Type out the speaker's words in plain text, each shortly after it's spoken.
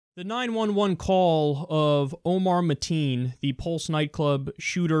The 911 call of Omar Mateen, the Pulse nightclub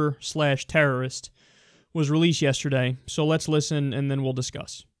shooter/terrorist, was released yesterday. So let's listen and then we'll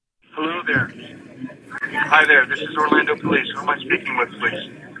discuss. Hello there. Hi there. This is Orlando Police. Who am I speaking with, please?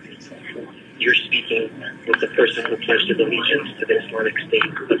 You're speaking with the person who pledged his allegiance to the Islamic State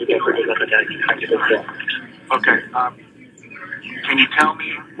of the Okay. Can you tell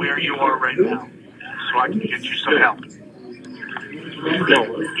me where you are right now so I can get you some help? No,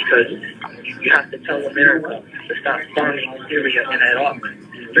 because you have to tell America to stop bombing Syria and Iraq.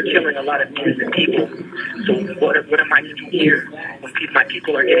 They're killing a lot of innocent people. So what am I to do here when my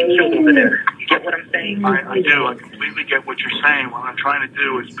people are getting killed over there? You get what I'm saying? I do. I completely get what you're saying. What I'm trying to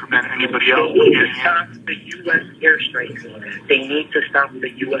do is prevent anybody else from getting stop the U.S. airstrikes. They need to stop the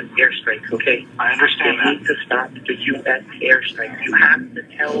U.S. airstrikes, okay? I understand that. They need to stop the U.S. airstrikes. You have to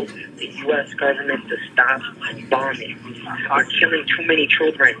tell the U.S. government to stop bombing. They're killing too many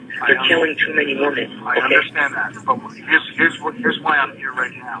children. They're killing too many women. I understand that. But here's why I'm here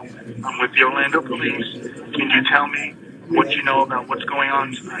right now. I'm with the Orlando Police. Can you tell me what you know about what's going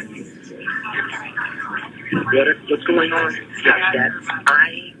on tonight? What's going on? Yes. That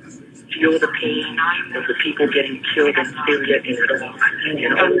I feel the pain of the people getting killed in Syria and Iraq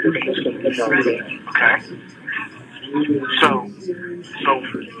and all the things from Omar. Okay. So,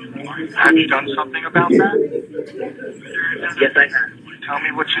 have you done something about that? Yes, I have. Tell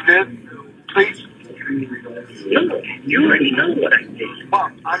me what you did, please. No, you already know what I did. Well,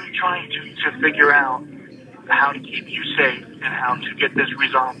 I'm trying to figure out how to keep you safe and how to get this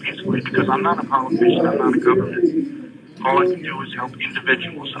resolved peacefully because I'm not a politician, I'm not a government. All I can do is help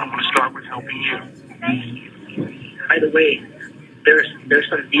individuals, and I'm going to start with helping you. By the way, there's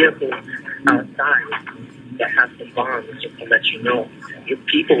some vehicles outside that have some bombs, just to let you know. Your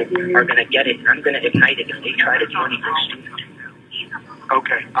people are going to get it, and I'm going to ignite it if they try to do anything stupid.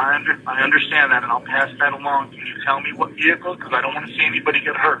 Okay, I understand that, and I'll pass that along. Can you tell me what vehicle? Because I don't want to see anybody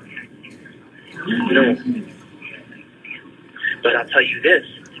get hurt. No. But I'll tell you this.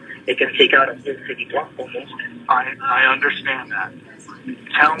 It can take out a whole city block almost. I understand that.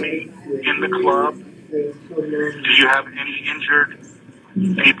 Tell me, in the club, do you have any injured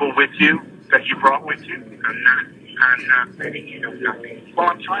people with you that you brought with you? I'm not letting you know nothing. Well,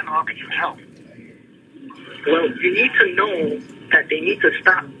 I'm trying to offer you help. Well, you need to know that they need to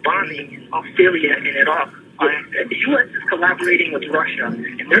stop bombing Syria and Iraq. The U.S. is collaborating with Russia,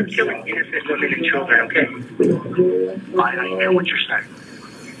 and they're killing innocent women and children, okay? I hear what you're saying.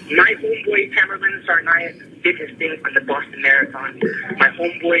 My homeboy, Tamerlan Tsarnaev, did his thing on the Boston Marathon. My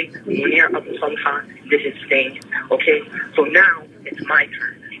homeboy, Munir Abu Talha, did his thing, okay? So now, it's my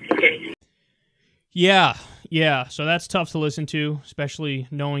turn, okay? Yeah, so that's tough to listen to, especially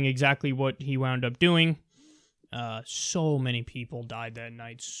knowing exactly what he wound up doing. So many people died that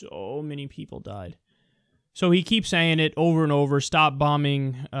night. So many people died. So he keeps saying it over and over. Stop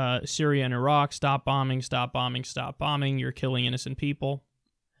bombing Syria and Iraq. Stop bombing, stop bombing, stop bombing. You're killing innocent people.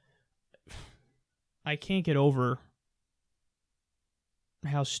 I can't get over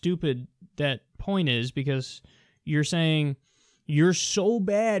how stupid that point is because you're saying you're so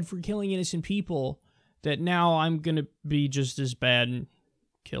bad for killing innocent people that now I'm going to be just as bad and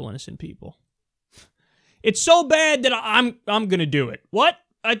kill innocent people. It's so bad that I'm going to do it. What?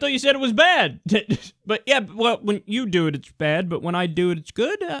 I thought you said it was bad. But yeah, well, when you do it, it's bad. But when I do it, it's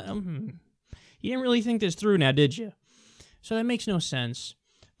good. You didn't really think this through now, did you? So that makes no sense.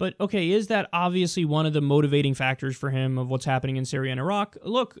 But okay, is that obviously one of the motivating factors for him of what's happening in Syria and Iraq?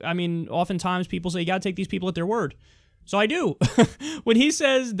 Look, I mean, oftentimes people say you got to take these people at their word. So I do. When he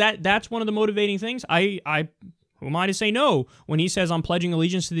says that's one of the motivating things, who am I to say no? When he says I'm pledging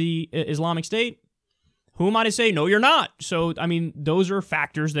allegiance to the Islamic State, who am I to say, no, you're not? So, I mean, those are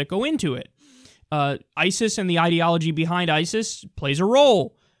factors that go into it. ISIS and the ideology behind ISIS plays a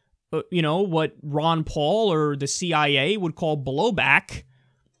role. What Ron Paul or the CIA would call blowback,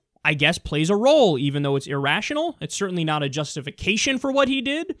 I guess, plays a role, even though it's irrational. It's certainly not a justification for what he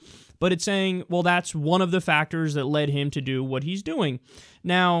did, but it's saying, well, that's one of the factors that led him to do what he's doing.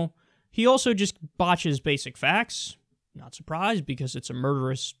 Now, he also just botches basic facts. Not surprised, because it's a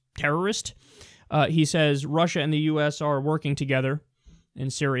murderous terrorist. He says Russia and the U.S. are working together in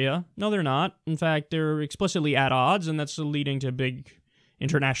Syria. No, they're not. In fact, they're explicitly at odds, and that's leading to big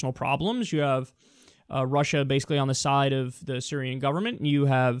international problems. You have Russia basically on the side of the Syrian government, and you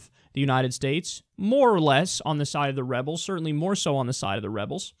have the United States more or less on the side of the rebels, certainly more so on the side of the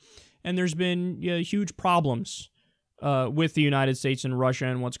rebels. And there's been huge problems with the United States and Russia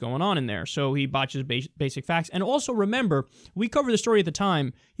and what's going on in there. So he botches basic facts. And also remember, we covered the story at the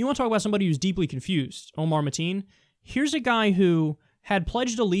time. You want to talk about somebody who's deeply confused, Omar Mateen? Here's a guy who had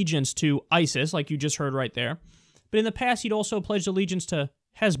pledged allegiance to ISIS, like you just heard right there, but in the past he'd also pledged allegiance to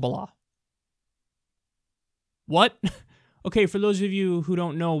Hezbollah. What? Okay, for those of you who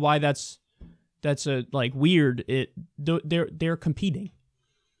don't know why that's like weird, they're competing.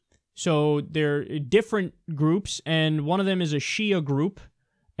 So they're different groups, and one of them is a Shia group,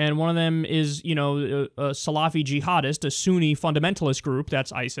 and one of them is, you know, a Salafi jihadist, a Sunni fundamentalist group,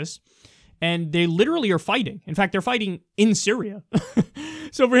 that's ISIS. And they literally are fighting. In fact, they're fighting in Syria.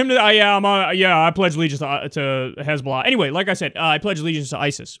 So for him to, I pledge allegiance to Hezbollah. Anyway, like I said, I pledge allegiance to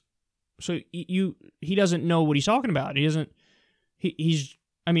ISIS. So he doesn't know what he's talking about. He's,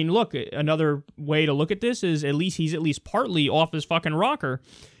 I mean, look, another way to look at this is he's at least partly off his fucking rocker.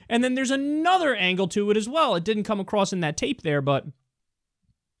 And then there's another angle to it as well. It didn't come across in that tape there, but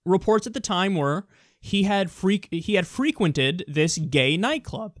reports at the time were he had frequented this gay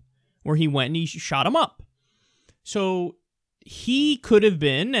nightclub where he went and he shot him up. So he could have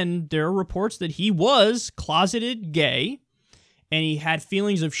been, and there are reports that he was closeted gay, and he had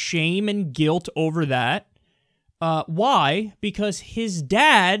feelings of shame and guilt over that. Why? Because his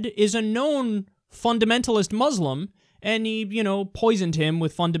dad is a known fundamentalist Muslim, and he, you know, poisoned him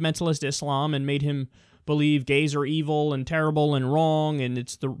with fundamentalist Islam and made him believe gays are evil and terrible and wrong, and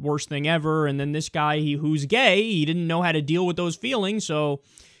it's the worst thing ever. And then this guy, who's gay, he didn't know how to deal with those feelings, so,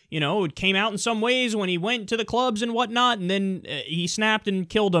 you know, it came out in some ways when he went to the clubs and whatnot, and then he snapped and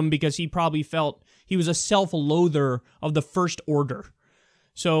killed him because he probably felt he was a self-loather of the first order.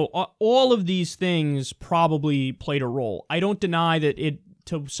 So all of these things probably played a role. I don't deny that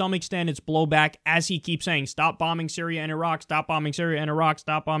to some extent, it's blowback, as he keeps saying, stop bombing Syria and Iraq, stop bombing Syria and Iraq,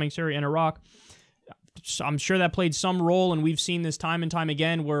 stop bombing Syria and Iraq. I'm sure that played some role, and we've seen this time and time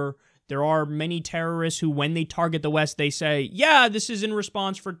again where there are many terrorists who, when they target the West, they say, yeah, this is in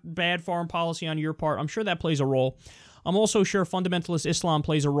response for bad foreign policy on your part. I'm sure that plays a role. I'm also sure fundamentalist Islam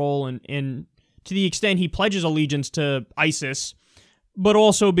plays a role in to the extent he pledges allegiance to ISIS, but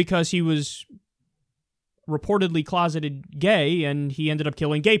also because he was reportedly closeted gay, and he ended up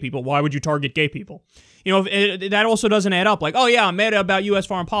killing gay people. Why would you target gay people? You know, that also doesn't add up. Like, oh yeah, I'm mad about U.S.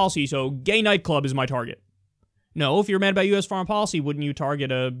 foreign policy, so gay nightclub is my target. No, if you're mad about U.S. foreign policy, wouldn't you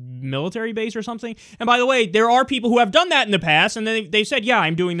target a military base or something? And by the way, there are people who have done that in the past, and they said, yeah,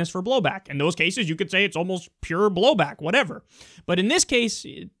 I'm doing this for blowback. In those cases, you could say it's almost pure blowback, whatever. But in this case,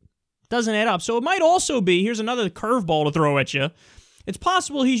 it doesn't add up. So it might also be, here's another curveball to throw at you, it's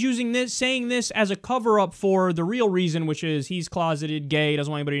possible he's saying this as a cover-up for the real reason, which is he's closeted gay, doesn't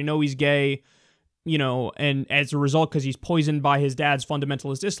want anybody to know he's gay, you know, and as a result, because he's poisoned by his dad's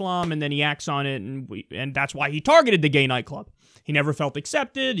fundamentalist Islam, and then he acts on it, and that's why he targeted the gay nightclub. He never felt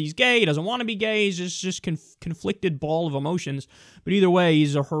accepted, he's gay, he doesn't want to be gay, he's just conflicted ball of emotions. But either way,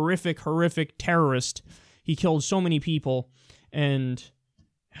 he's a horrific, horrific terrorist. He killed so many people, and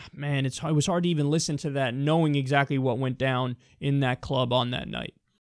man, it was hard to even listen to that, knowing exactly what went down in that club on that night.